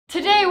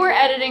Today we're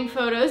editing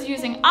photos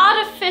using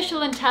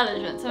artificial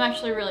intelligence. I'm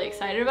actually really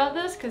excited about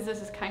this because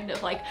this is kind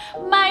of like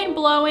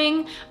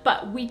mind-blowing,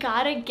 but we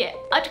gotta get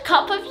a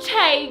cup of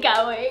tea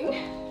going.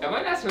 Am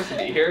I not supposed to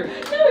be here?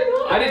 No, you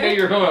are. I didn't know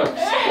you were going to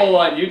a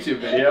full-on YouTube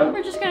video.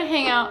 We're just gonna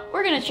hang out.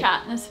 We're gonna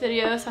chat in this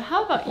video. So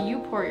how about you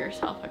pour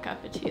yourself a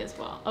cup of tea as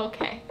well?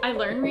 Okay. I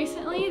learned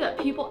recently that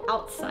people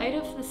outside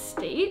of the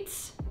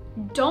States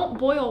don't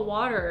boil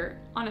water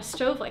on a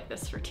stove like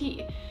this for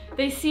tea.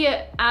 They see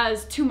it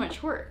as too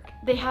much work.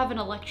 They have an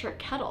electric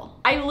kettle.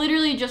 I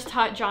literally just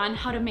taught John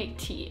how to make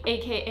tea,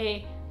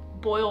 AKA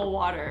boil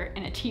water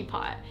in a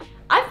teapot.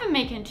 I've been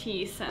making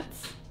tea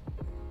since.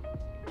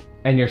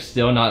 And you're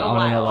still not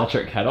on an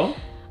electric kettle?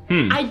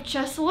 I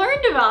just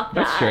learned about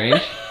that. That's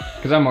strange,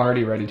 because I'm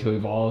already ready to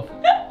evolve.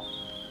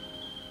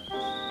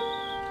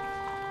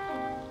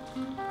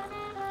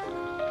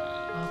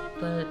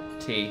 The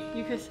tea.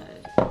 You could say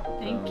it.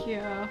 Thank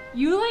you.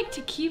 You like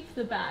to keep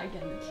the bag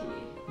in the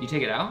tea. You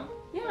take it out?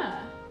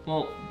 Yeah.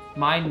 Well,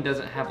 mine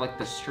doesn't have like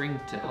the string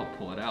to help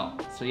pull it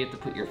out, so you have to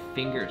put your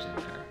fingers in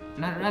there.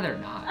 And I'd rather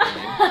not,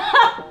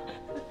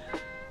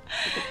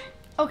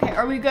 Okay,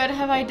 are we good?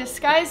 Have I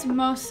disguised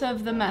most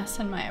of the mess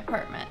in my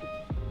apartment?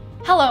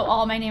 Hello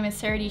all, my name is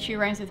Sara, Dietschy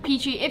rhymes with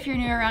Peachy. If you're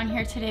new around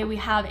here today, we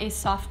have a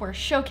software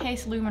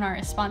showcase. Luminar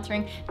is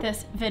sponsoring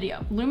this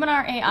video.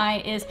 Luminar AI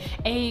is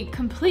a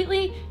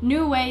completely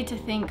new way to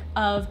think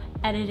of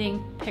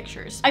editing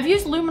pictures. I've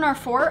used Luminar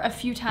 4 a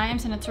few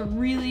times and it's a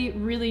really,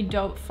 really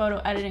dope photo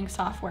editing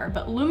software,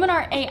 but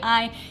Luminar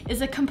AI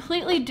is a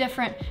completely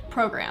different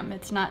program.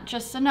 It's not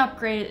just an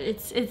upgrade,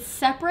 it's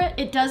separate,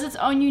 it does its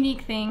own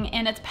unique thing,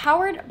 and it's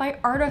powered by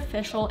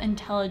artificial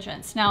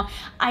intelligence. Now,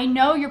 I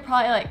know you're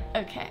probably like,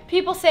 okay,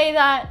 people say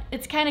that,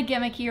 it's kind of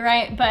gimmicky,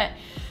 right? But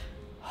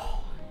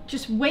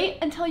just wait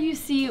until you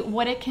see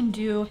what it can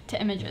do to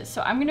images.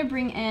 So I'm gonna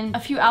bring in a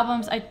few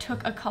albums I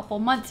took a couple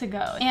months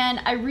ago. And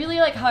I really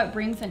like how it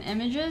brings in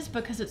images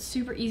because it's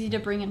super easy to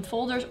bring in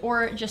folders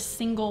or just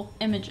single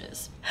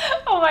images.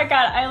 Oh my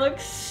God, I look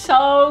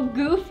so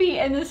goofy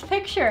in this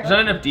picture. There's not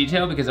enough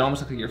detail because it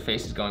almost looks like your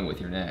face is going with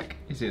your neck.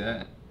 You see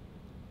that?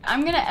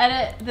 I'm gonna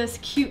edit this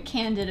cute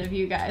candid of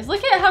you guys.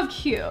 Look at how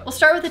cute. We'll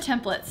start with the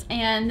templates,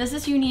 and this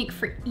is unique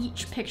for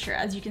each picture.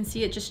 As you can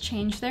see, it just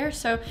changed there.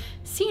 So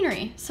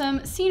scenery,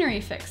 some scenery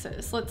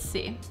fixes. Let's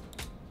see.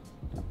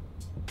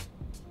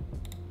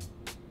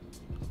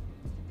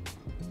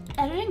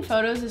 Editing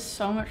photos is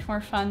so much more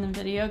fun than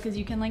video because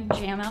you can like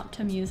jam out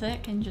to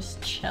music and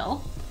just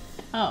chill.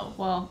 Oh,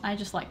 well, I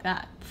just like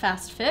that.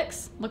 Fast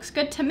fix, looks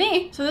good to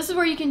me. So this is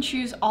where you can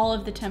choose all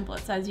of the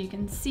templates. As you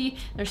can see,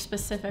 there's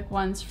specific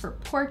ones for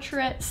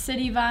portrait,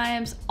 city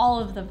vibes, all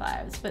of the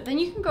vibes. But then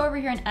you can go over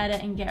here and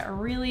edit and get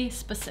really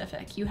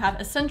specific. You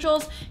have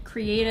essentials,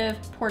 creative,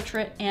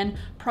 portrait, and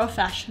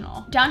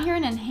professional. Down here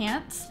in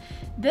enhance,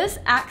 this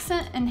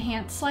accent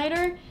enhance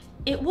slider,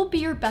 it will be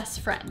your best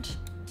friend.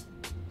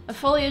 A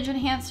foliage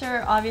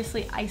enhancer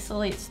obviously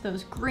isolates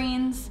those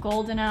greens.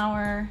 Golden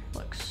hour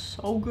looks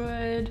so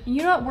good. And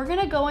you know what? We're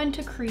gonna go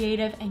into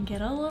creative and get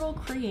a little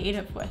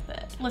creative with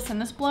it. Listen,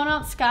 this blown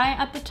out sky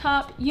at the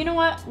top, you know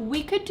what?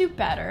 We could do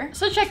better.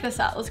 So check this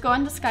out. Let's go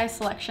into sky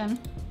selection.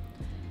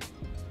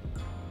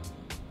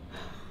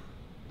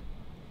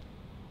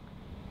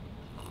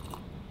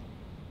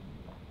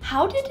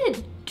 How did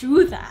it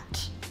do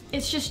that?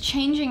 It's just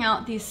changing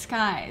out these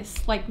skies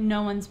like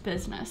no one's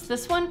business.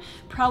 This one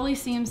probably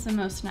seems the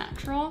most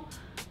natural.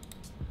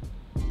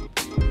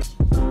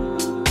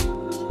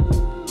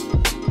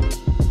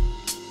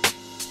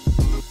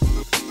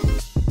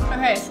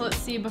 Okay, so let's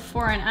see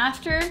before and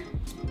after.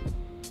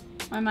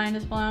 My mind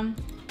is blown.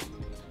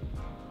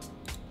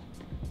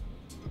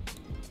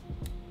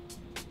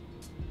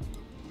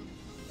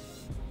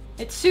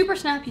 It's super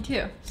snappy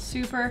too,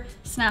 super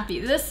snappy.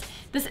 This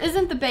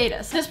isn't the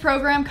beta. So this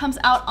program comes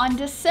out on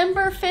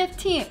December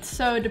 15th.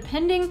 So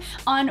depending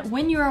on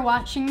when you are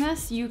watching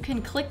this, you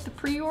can click the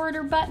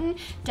pre-order button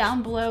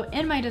down below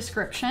in my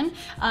description,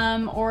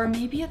 or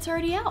maybe it's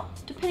already out,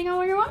 depending on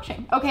when you're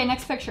watching. Okay,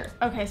 next picture.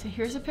 Okay, so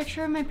here's a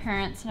picture of my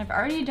parents, and I've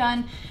already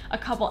done a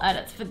couple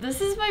edits, but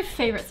this is my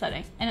favorite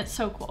setting, and it's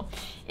so cool.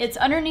 It's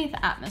underneath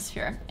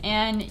atmosphere,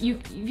 and you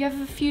have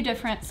a few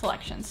different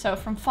selections. So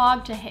from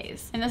fog to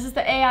haze. And this is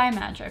the AI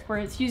magic, where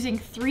it's using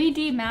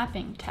 3D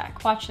mapping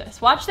tech. Watch this.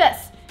 Watch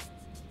this.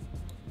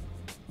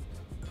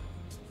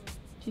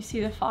 Do you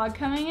see the fog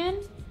coming in?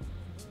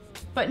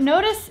 But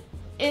notice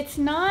it's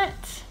not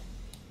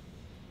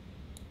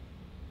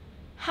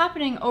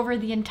happening over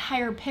the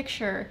entire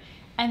picture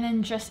and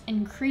then just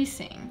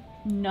increasing.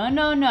 No,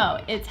 no,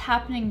 no. It's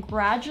happening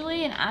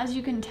gradually, and as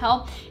you can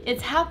tell,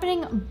 it's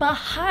happening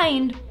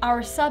behind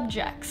our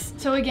subjects.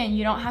 So again,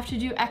 you don't have to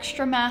do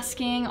extra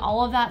masking,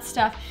 all of that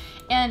stuff.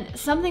 And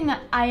something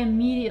that I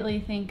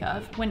immediately think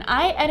of when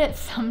I edit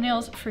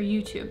thumbnails for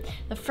YouTube,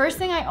 the first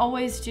thing I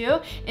always do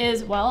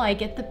is, well, I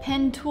get the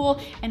pen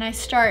tool and I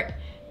start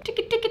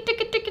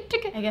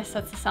I guess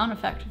that's the sound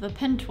effect of the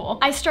pen tool.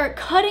 I start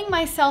cutting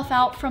myself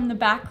out from the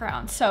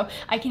background. So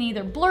I can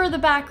either blur the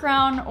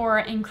background or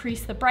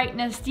increase the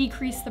brightness,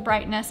 decrease the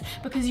brightness,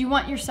 because you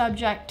want your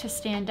subject to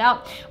stand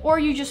out, or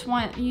you just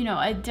want, you know,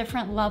 a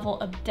different level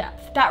of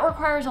depth. That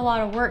requires a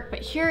lot of work, but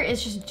here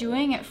it's just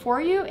doing it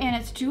for you, and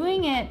it's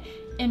doing it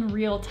in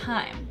real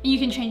time. You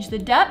can change the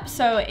depth,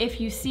 so if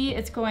you see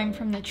it's going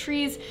from the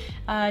trees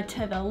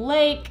to the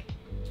lake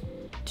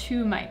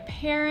to my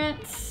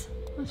parents.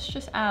 Let's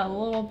just add a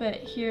little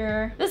bit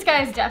here. This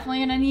guy is definitely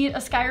gonna need a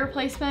sky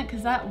replacement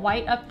because that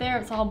white up there,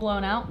 it's all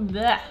blown out.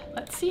 Blech.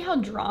 Let's see how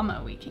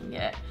drama we can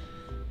get.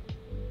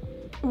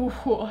 Ooh,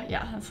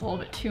 yeah, that's a little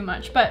bit too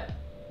much, but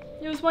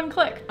it was one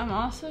click. I'm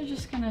also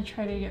just gonna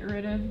try to get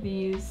rid of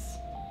these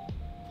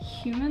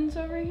humans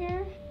over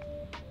here.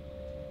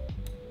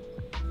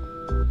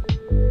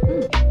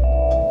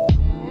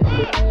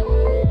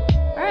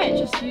 All right,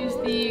 just use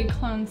the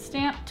clone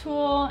stamp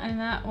tool, and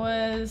that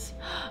was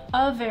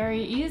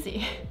very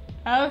easy.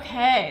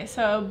 Okay,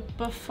 so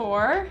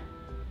before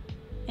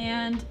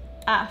and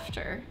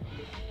after.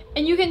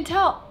 And you can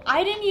tell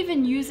I didn't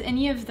even use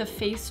any of the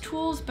face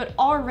tools, but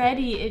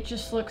already it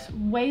just looks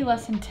way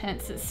less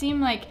intense. It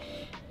seemed like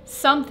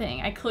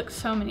something, I clicked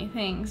so many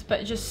things,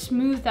 but just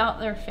smoothed out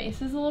their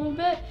faces a little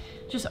bit.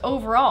 Just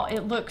overall,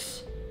 it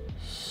looks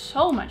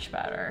so much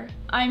better.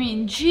 I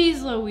mean,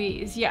 geez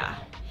Louise, yeah.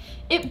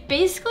 It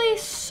basically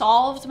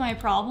solved my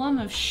problem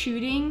of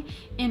shooting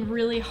in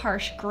really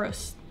harsh,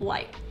 gross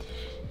light.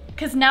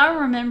 Because now I'm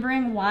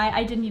remembering why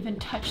I didn't even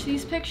touch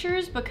these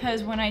pictures,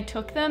 because when I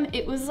took them,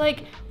 it was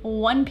like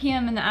 1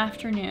 p.m. in the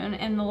afternoon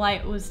and the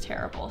light was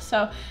terrible.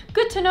 So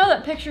good to know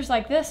that pictures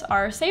like this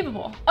are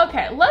savable.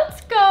 Okay,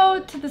 let's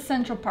go to the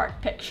Central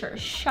Park picture,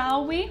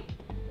 shall we?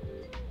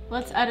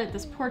 Let's edit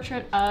this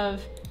portrait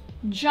of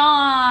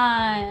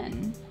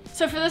John.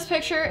 So for this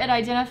picture, it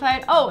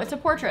identified, oh, it's a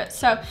portrait.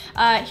 So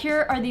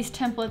here are these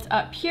templates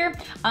up here.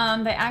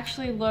 They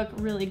actually look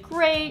really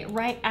great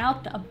right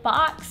out the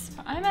box.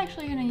 I'm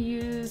actually gonna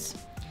use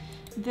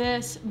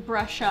this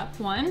brush up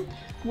one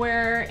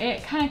where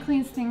it kind of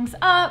cleans things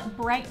up,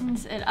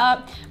 brightens it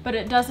up, but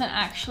it doesn't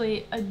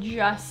actually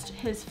adjust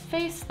his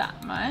face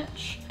that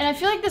much. And I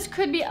feel like this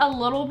could be a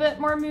little bit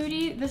more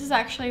moody. This is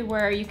actually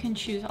where you can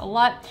choose a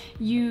lot.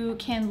 You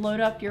can load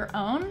up your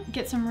own,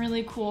 get some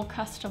really cool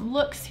custom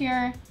looks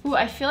here. Ooh,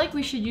 I feel like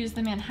we should use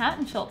the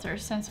Manhattan filter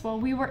since while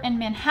we were in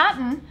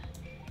Manhattan,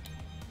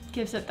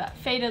 gives it that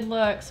faded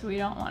look, so we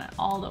don't want it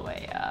all the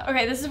way up.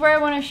 Okay, this is where I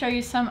want to show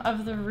you some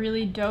of the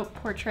really dope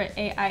portrait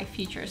AI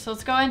features. So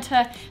let's go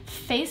into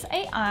Face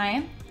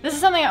AI. This is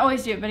something I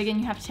always do, but again,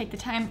 you have to take the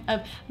time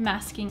of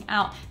masking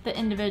out the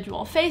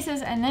individual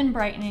faces and then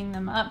brightening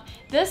them up.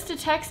 This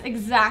detects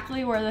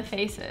exactly where the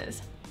face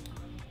is.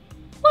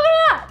 Look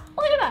at that,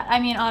 look at that. I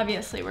mean,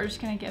 obviously, we're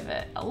just gonna give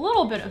it a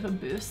little bit of a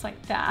boost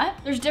like that.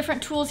 There's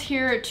different tools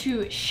here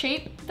to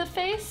shape the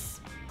face.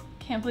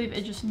 Can't believe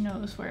it just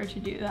knows where to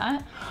do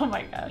that. Oh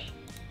my gosh.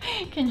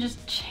 It can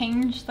just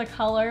change the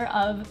color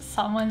of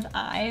someone's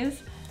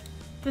eyes.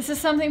 This is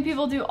something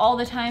people do all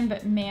the time,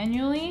 but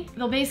manually.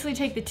 They'll basically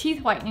take the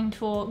teeth whitening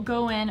tool,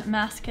 go in,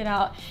 mask it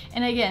out.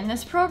 And again,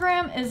 this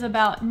program is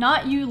about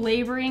not you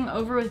laboring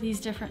over with these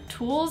different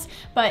tools,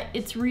 but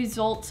it's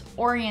results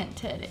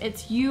oriented.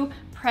 It's you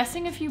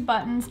pressing a few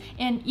buttons,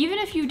 and even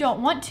if you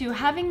don't want to,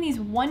 having these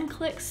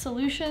one-click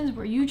solutions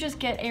where you just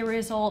get a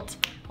result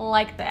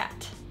like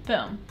that.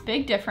 Boom,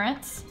 big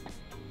difference.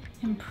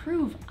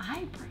 Improve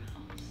eyebrows.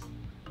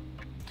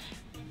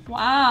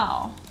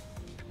 Wow.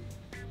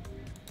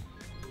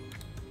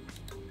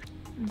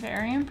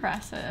 Very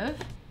impressive.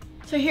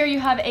 So here you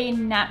have a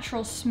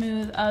natural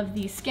smooth of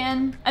the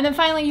skin. And then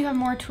finally you have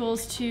more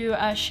tools to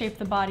shape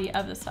the body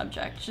of the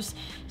subject. Just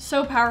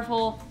so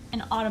powerful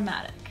and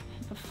automatic.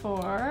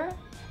 Before,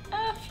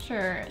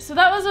 after. So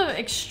that was an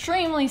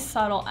extremely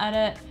subtle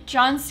edit.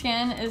 John's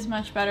skin is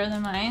much better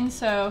than mine,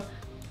 so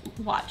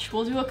watch,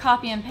 we'll do a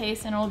copy and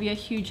paste and it'll be a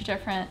huge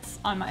difference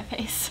on my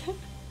face.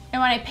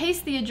 And when I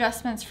paste the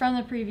adjustments from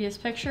the previous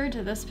picture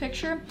to this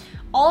picture,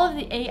 all of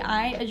the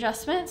AI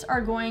adjustments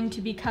are going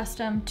to be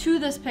custom to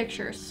this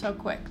picture. So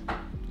quick,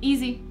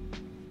 easy.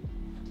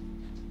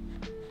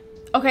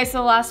 Okay, so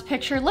the last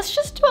picture, let's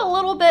just do a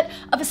little bit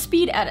of a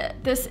speed edit.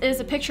 This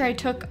is a picture I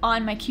took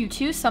on my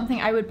Q2,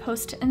 something I would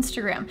post to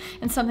Instagram.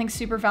 And something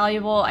super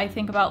valuable I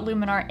think about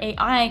Luminar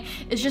AI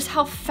is just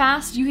how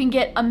fast you can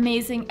get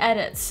amazing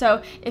edits.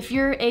 So if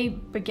you're a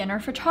beginner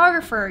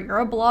photographer, you're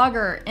a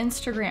blogger,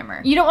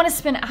 Instagrammer, you don't want to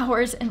spend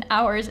hours and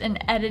hours in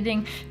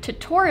editing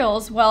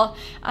tutorials, well,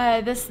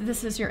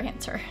 this is your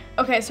answer.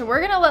 Okay, so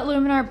we're gonna let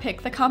Luminar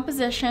pick the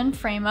composition,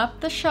 frame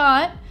up the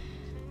shot.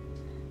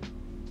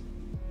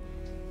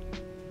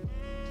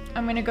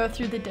 I'm gonna go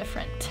through the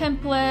different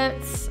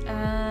templates.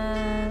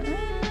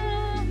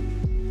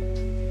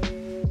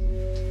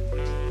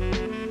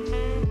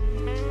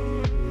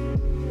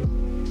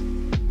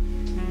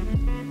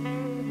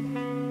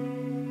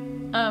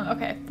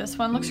 Okay, this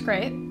one looks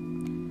great.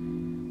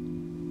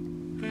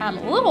 Add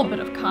a little bit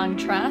of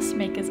contrast,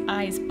 make his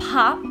eyes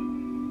pop.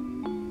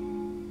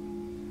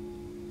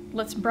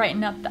 Let's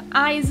brighten up the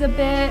eyes a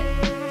bit.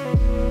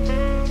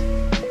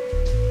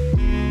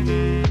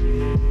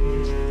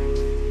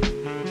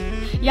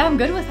 Yeah, I'm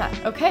good with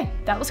that. Okay,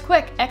 that was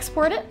quick.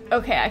 Export it.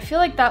 Okay, I feel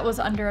like that was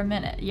under a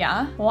minute,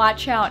 yeah?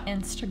 Watch out,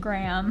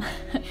 Instagram.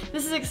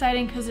 This is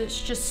exciting because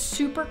it's just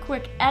super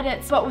quick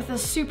edits, but with a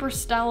super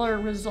stellar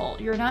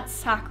result. You're not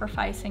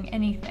sacrificing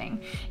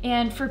anything.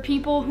 And for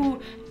people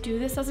who do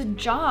this as a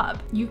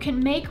job, you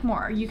can make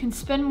more. You can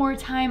spend more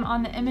time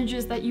on the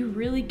images that you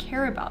really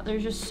care about.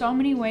 There's just so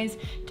many ways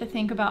to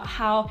think about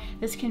how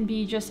this can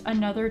be just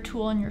another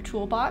tool in your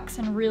toolbox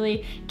and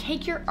really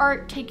take your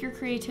art, take your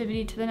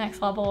creativity to the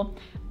next level.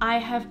 I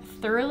have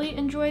thoroughly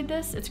enjoyed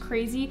this. It's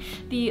crazy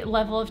the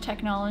level of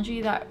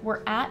technology that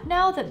we're at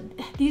now, that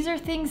these are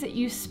things that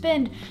you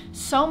spend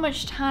so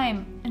much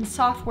time in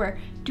software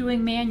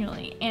doing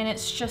manually, and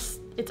it's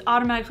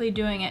automatically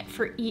doing it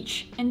for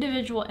each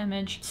individual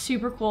image.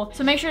 Super cool.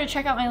 So make sure to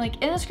check out my link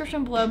in the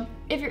description below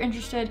if you're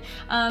interested.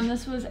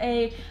 This was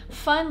a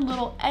fun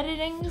little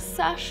editing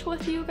sesh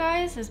with you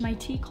guys. Is my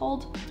tea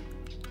cold?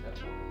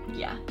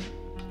 Yeah.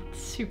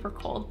 Super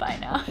cold by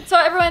now. So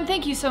everyone,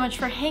 thank you so much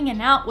for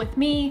hanging out with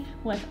me,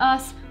 with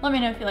us. Let me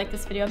know if you like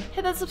this video.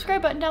 Hit that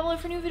subscribe button down below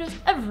for new videos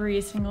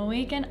every single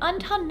week. And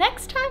until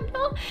next time,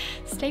 y'all,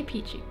 stay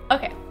peachy.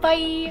 Okay,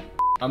 bye.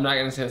 I'm not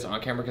gonna say this on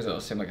camera because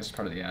it'll seem like it's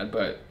part of the ad,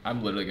 but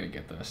I'm literally gonna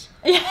get this.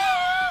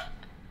 Yeah.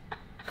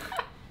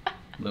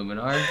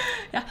 Luminar?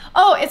 Yeah.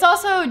 Oh, it's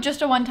also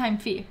just a one-time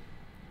fee,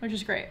 which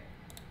is great.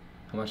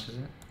 How much is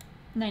it?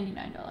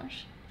 $99.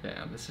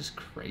 Damn, this is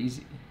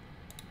crazy.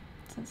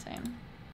 It's insane.